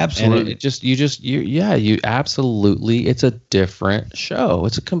 Yeah, absolutely. And you absolutely, it's a different show.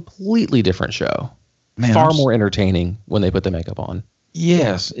 It's a completely different show. Man, far more entertaining when they put the makeup on.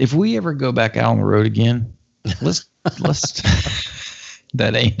 Yes. If we ever go back out on the road again, let's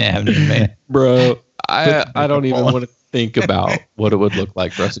that ain't happening, man. Bro, I don't even want to think about what it would look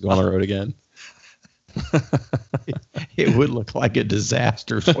like for us to go on the road again. It would look like a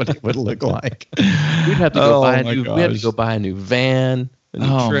disaster is what it would look like. We'd have to go buy a new van, a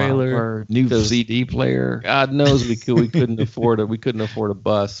new trailer, new CD player. God knows we couldn't afford a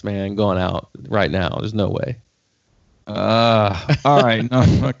bus, man, going out right now. There's no way. All right.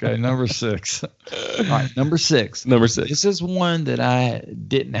 Okay. Number 6. All right. Number 6. This is one that I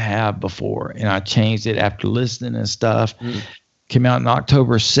didn't have before, and I changed it after listening and stuff. Came out in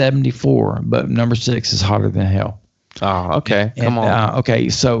October '74, but number 6 is Hotter Than Hell. Oh, okay. Come on. Okay.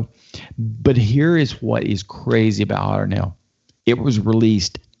 So, but here is what is crazy about Hotter Than Hell. It was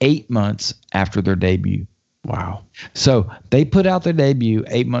released 8 months after their debut. Wow. So they put out their debut.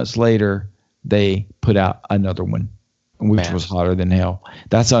 8 months later, they put out another one, which was Hotter Than Hell.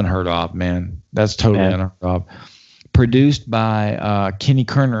 That's unheard of, man. That's totally unheard of. Produced by Kenny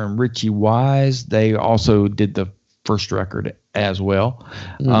Kerner and Richie Wise. They also did the first record as well.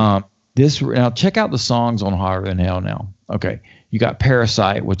 Now check out the songs on Hotter Than Hell now. Okay. You got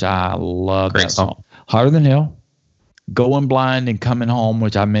Parasite, which I love. Great song. Hotter Than Hell, Going Blind and Coming Home,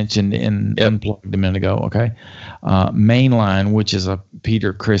 which I mentioned in Unplugged a minute ago. Okay. Mainline, which is a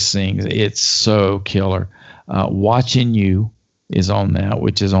Peter Criss sings. It's so killer. Watching You is on that,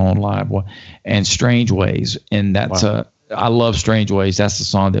 which is on live. And Strange Ways. And that's I love Strange Ways. That's the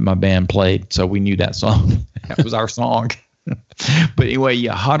song that my band played. So we knew that song. That was our song. But anyway,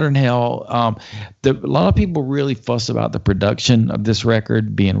 Hotter Than Hell. A lot of people really fuss about the production of this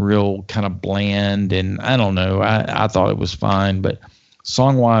record being real kind of bland, and I don't know. I thought it was fine, but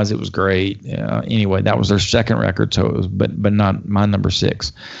song wise, it was great. Anyway, that was their second record, so it was, but not my number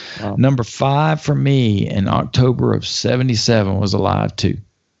 6. Wow. Number 5 for me in October of '77 was Alive 2.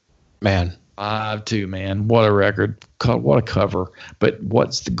 Man. Alive 2, man. What a record. What a cover. But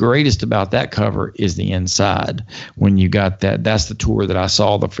what's the greatest about that cover is the inside. When you got that's the tour that I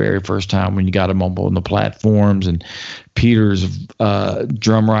saw the very first time, when you got them on the platforms, and Peter's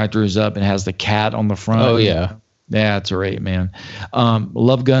drum writer is up and has the cat on the front. Oh, yeah. That's great, man.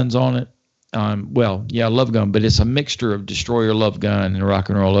 Love Gun's on it. Love Gun, but it's a mixture of Destroyer, Love Gun, and Rock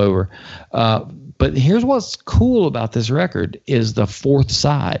and Roll Over. But here's what's cool about this record is the fourth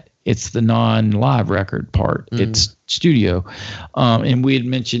side. It's the non-live record part. It's studio. And we had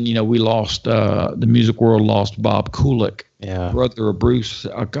mentioned, we lost, the music world lost Bob Kulick, brother of Bruce,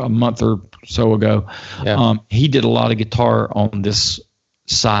 a month or so ago. Yeah. He did a lot of guitar on this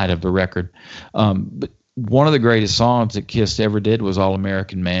side of the record. But one of the greatest songs that Kiss ever did was All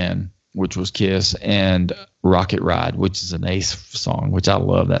American Man, which was Kiss, and Rocket Ride, which is an Ace song, which I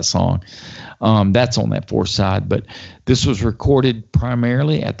love that song. That's on that fourth side. But this was recorded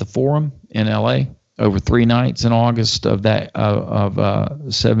primarily at the Forum in L.A. over 3 nights in August of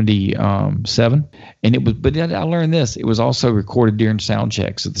 77. And it was, but I learned this. It was also recorded during sound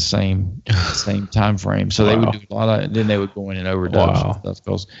checks at the same time frame. So they would do a lot of, then they would go in and overdub.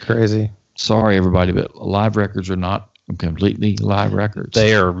 That's crazy. Sorry, everybody, but live records are not completely live records.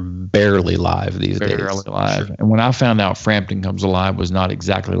 They are barely live these days. Barely live. Sure. And when I found out Frampton Comes Alive was not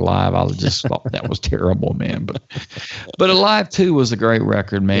exactly live, I just thought that was terrible, man. But Alive 2 was a great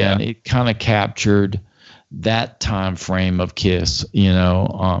record, man. Yeah. It kind of captured that time frame of Kiss,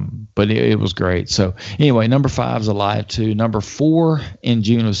 but it was great. So anyway, number 5 is Alive 2. Number 4 in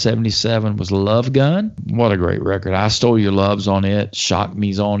June of 77 was Love Gun. What a great record. I Stole Your Love's on it. Shock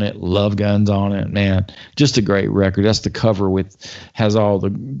Me's on it. Love Gun's on it. Man, just a great record. That's the cover has all the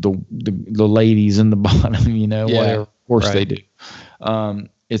ladies in the bottom, whatever. Of course they do.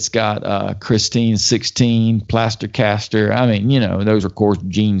 It's got Christine 16, Plaster Caster. I mean, those are, of course,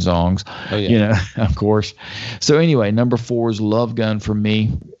 Gene songs, of course. So anyway, number 4 is Love Gun for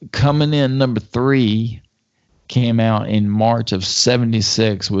me. Coming in, number 3 came out in March of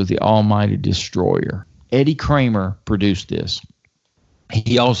 76 was The Almighty Destroyer. Eddie Kramer produced this.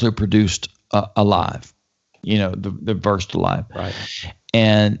 He also produced Alive, the verse Alive. Right.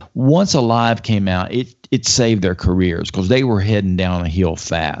 And once Alive came out, it saved their careers because they were heading down a hill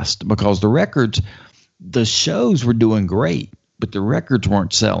fast because the shows were doing great, but the records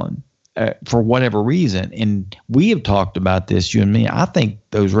weren't selling for whatever reason. And we have talked about this, you and me. I think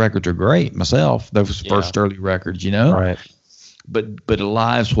those records are great myself, those first early records, Right. But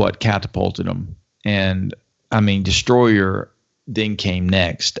Alive's what catapulted them. And I mean, Destroyer then came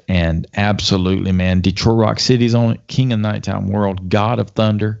next, and absolutely, man, Detroit Rock City's on it, King of Nighttime World, God of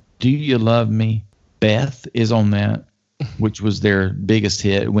Thunder, Do You Love Me, Beth is on that, which was their biggest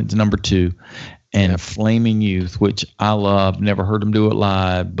hit. It went to number 2, and Flaming Youth, which I love. Never heard them do it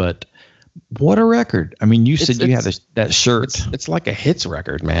live, but what a record. I mean, you said you had that shirt. It's like a hits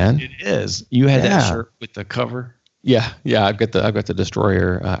record, man. It is. You had that shirt with the cover. Yeah. I've got the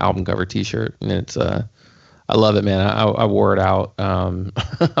Destroyer album cover T-shirt, and it's I love it, man. I wore it out.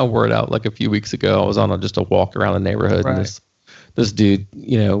 I wore it out like a few weeks ago. I was on just a walk around the neighborhood, and this dude,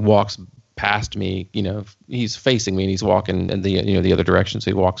 walks past me. He's facing me, and he's walking in the other direction.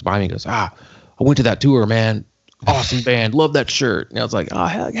 So he walks by me, and goes, I went to that tour, man. Awesome band, love that shirt. And I was like, oh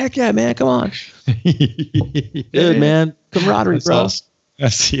heck yeah, man, come on, good man, camaraderie, bro. Awesome.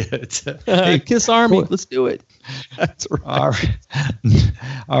 That's it. Hey, Kiss Army, let's do it. That's right.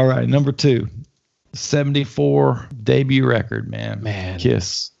 All right, number 2. 74 debut record, man.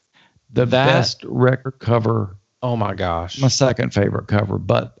 Kiss. The best record cover. Oh my gosh. My second favorite cover,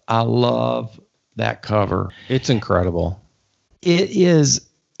 but I love that cover. It's incredible. It is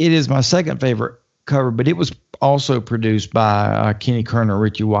my second favorite cover, but it was also produced by Kenny Kerner,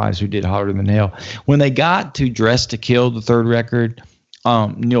 Richie Wise, who did Hotter Than Hell. When they got to Dress to Kill, the third record,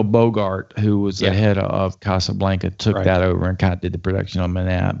 Neil Bogart, who was the head of Casablanca, took that over and kind of did the production on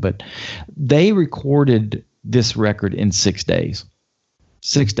that. But they recorded this record in 6 days.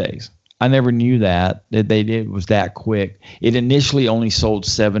 6 days. I never knew that they did. It was that quick. It initially only sold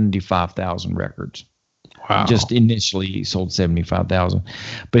 75,000 records. Wow. Just initially sold 75,000.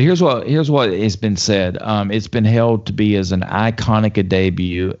 But here's what has been said. It's been held to be as an iconic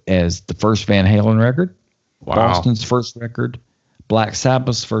debut as the first Van Halen record, Boston's first record, Black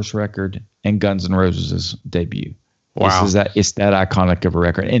Sabbath's first record, and Guns N' Roses' debut. Wow. It's that iconic of a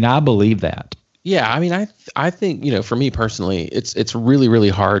record. And I believe that. Yeah, I mean, I think, for me personally, it's really, really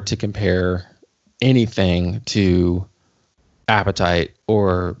hard to compare anything to Appetite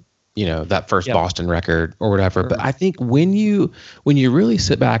or, that first Boston record or whatever. Sure. But I think when you really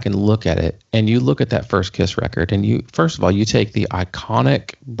sit back and look at it, and you look at that first Kiss record, and first of all, you take the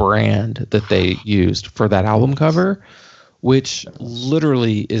iconic brand that they used for that album cover, which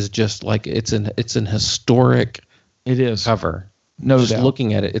literally is just like it's an historic cover. No doubt.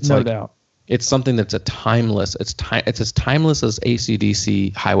 Looking at it, it's no doubt. It's something that's timeless. It's as timeless as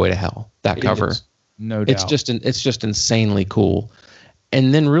AC/DC Highway to Hell. That cover, no doubt. It's just insanely cool.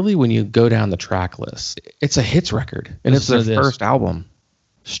 And then really when you go down the track list, it's a hits record, and it's their first album.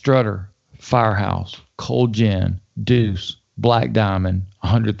 Strutter, Firehouse, Cold Gin, Deuce, Black Diamond,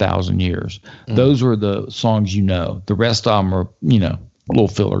 100,000 Years. Those were the songs you know. The rest of them are, you know, little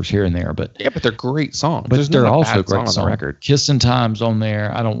fillers here and there. But yeah, but they're great songs. But they're also great songs on the record. Kissin' Time's on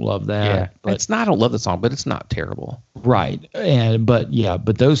there. I don't love that. Yeah, but it's not. I don't love the song, but it's not terrible. Right.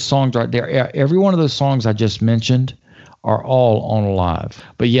 But those songs right there, every one of those songs I just mentioned are all on Alive.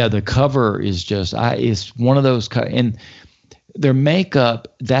 But yeah, the cover is just, it's one of those, and their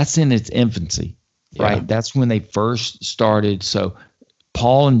makeup, that's in its infancy, right? Yeah. That's when they first started. So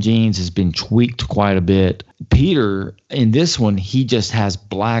Paul and Gene's has been tweaked quite a bit. Peter, in this one, he just has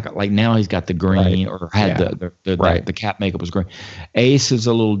black, like now he's got the green, or had the cap makeup was green. Ace is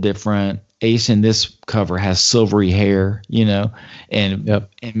a little different. Ace in this cover has silvery hair, you know, and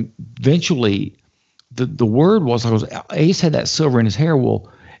eventually the word was Ace had that silver in his hair.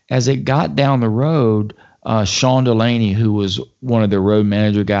 Well, as it got down the road, Sean Delaney, who was one of their road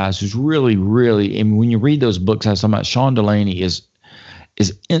manager guys, who's really, really, and when you read those books, I was talking about Sean Delaney is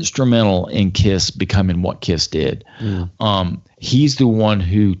instrumental in Kiss becoming what Kiss did. He's the one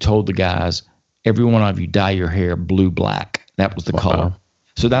who told the guys, every one of you dye your hair blue-black. That was the color.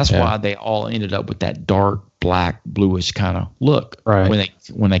 So that's why they all ended up with that dark black, bluish kind of look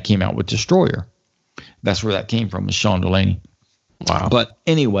when they came out with Destroyer. That's where that came from, was Sean Delaney. Wow. But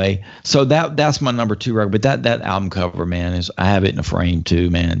anyway, so that's my number 2 record. But that album cover, man, I have it in a frame too,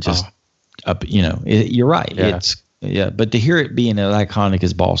 man. Just up, you know, you're right. Yeah. But to hear it being as iconic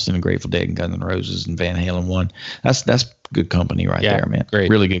as Boston and Grateful Dead and Guns N' Roses and Van Halen 1, that's good company right there, man. Great.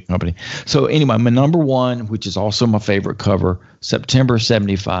 Really good company. So anyway, my number 1, which is also my favorite cover, September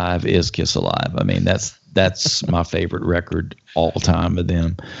 75, is Kiss Alive. I mean, that's my favorite record all time of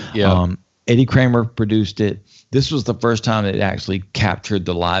them. Yeah. Eddie Kramer produced it. This was the first time it actually captured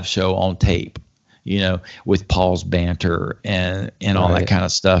the live show on tape, you know, with Paul's banter and all that kind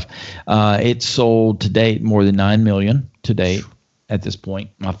of stuff. It sold to date more than 9 million to date at this point.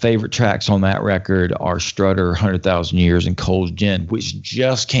 My favorite tracks on that record are Strutter, 100,000 Years, and Cold Gin, which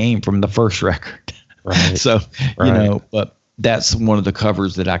just came from the first record. Right. So, you know, but that's one of the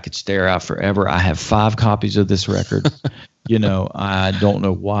covers that I could stare at forever. I have 5 copies of this record. You know, I don't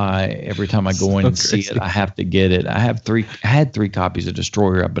know why every time I go in and see it, I have to get it. I had 3 copies of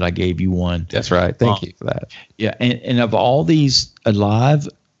Destroyer, but I gave you one. That's right. Thank you for that. Yeah. And of all these Alive,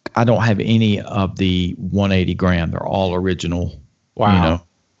 I don't have any of the 180 gram. They're all original. Wow. You know?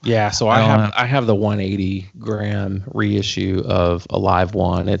 Yeah. So I have the 180 gram reissue of Alive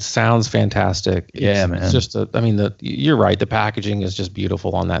 1. It sounds fantastic. Man. It's just you're right. The packaging is just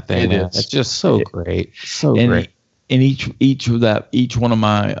beautiful on that thing. It's just so great. So great. And each one of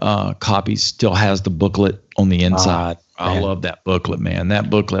my copies still has the booklet on the inside. I love that booklet, man. That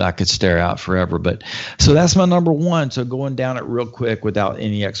booklet I could stare out forever. But so that's my number 1. So going down it real quick without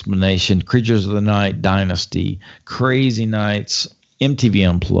any explanation: Creatures of the Night, Dynasty, Crazy Nights, MTV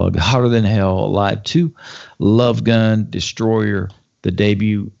Unplugged, Hotter Than Hell, Alive 2, Love Gun, Destroyer, the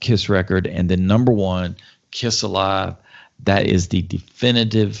debut Kiss record, and then number 1, Kiss Alive. That is the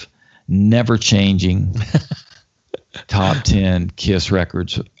definitive, never changing top 10 Kiss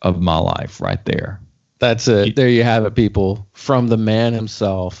records of my life right there. That's it. There you have it, people. From the man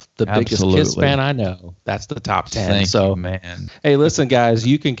himself, the biggest Kiss fan I know. That's the top 10. Thank you, man. Hey, listen, guys,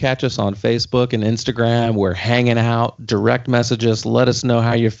 you can catch us on Facebook and Instagram. We're hanging out. Direct message us. Let us know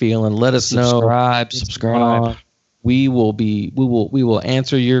how you're feeling. Let us know. Subscribe. We will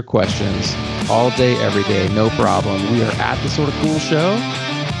answer your questions all day, every day. No problem. We are at the Sort of Cool Show,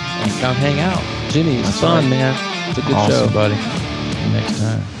 and come hang out. Jimmy, it's fun, man. It's a good show, buddy. See you next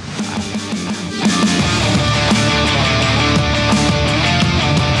time.